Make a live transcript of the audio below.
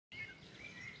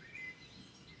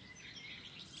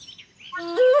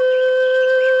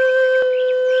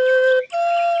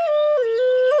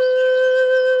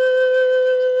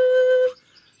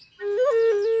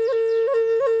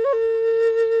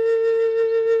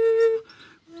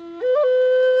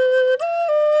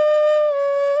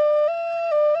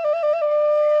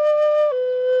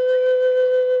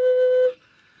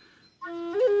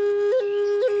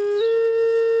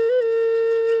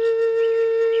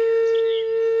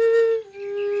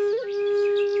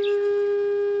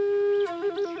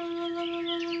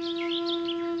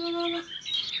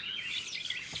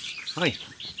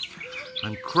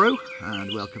I'm Crow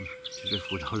and welcome to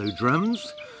Driftwood Hollow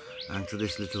Drums and to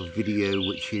this little video,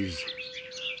 which is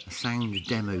a sound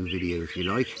demo video if you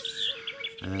like,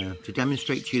 to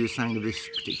demonstrate to you the sound of this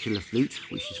particular flute,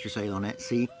 which is for sale on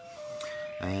Etsy.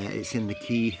 It's in the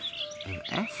key of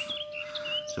F,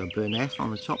 so I burn F on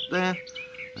the top there,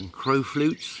 and Crow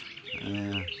flutes,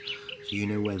 so you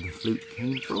know where the flute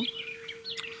came from.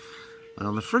 And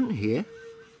on the front here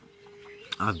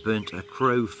I've burnt a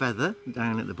crow feather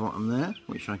down at the bottom there,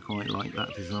 which I quite like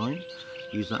that design.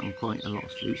 Used that on quite a lot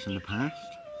of flutes in the past.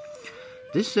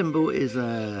 This symbol is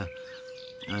a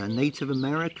Native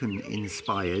American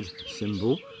inspired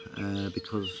symbol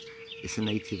because it's a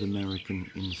Native American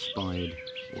inspired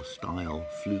or style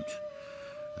flute.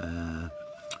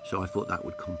 So I thought that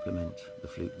would complement the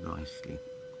flute nicely.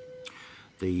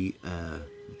 The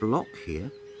block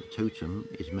here, the totem,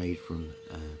 is made from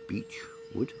beech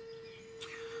wood.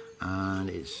 And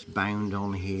it's bound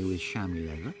on here with chamois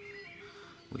leather,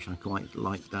 which I quite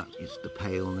like. That is the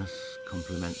paleness,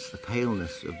 complements the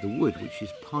paleness of the wood, which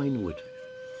is pine wood,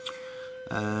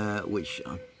 which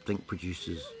I think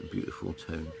produces a beautiful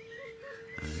tone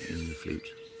in the flute.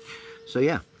 So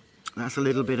yeah, that's a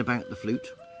little bit about the flute.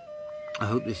 I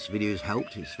hope this video has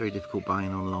helped. It's very difficult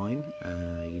buying online.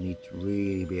 You need to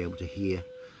really be able to hear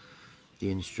the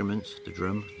instrument, the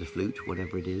drum, the flute,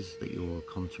 whatever it is that you're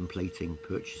contemplating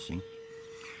purchasing.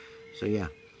 So yeah,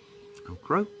 I'm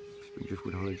Crow, it's been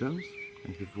Driftwood Hollow Drums.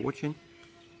 Thank you for watching.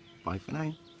 Bye for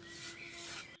now.